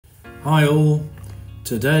Hi all,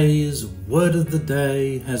 today's word of the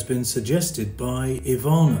day has been suggested by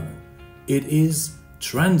Ivana. It is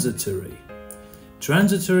transitory.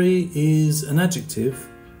 Transitory is an adjective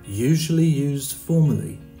usually used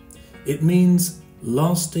formally. It means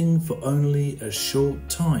lasting for only a short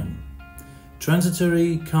time.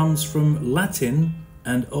 Transitory comes from Latin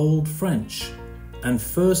and Old French and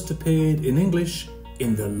first appeared in English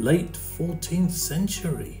in the late 14th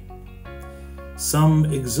century. Some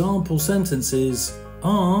example sentences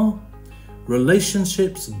are: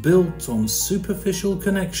 relationships built on superficial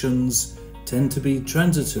connections tend to be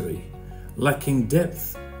transitory, lacking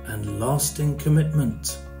depth and lasting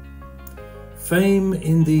commitment. Fame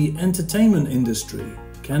in the entertainment industry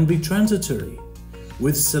can be transitory,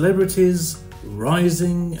 with celebrities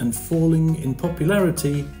rising and falling in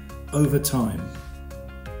popularity over time.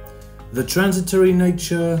 The transitory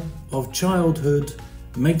nature of childhood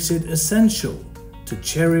makes it essential to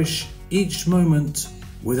cherish each moment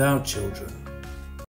with our children.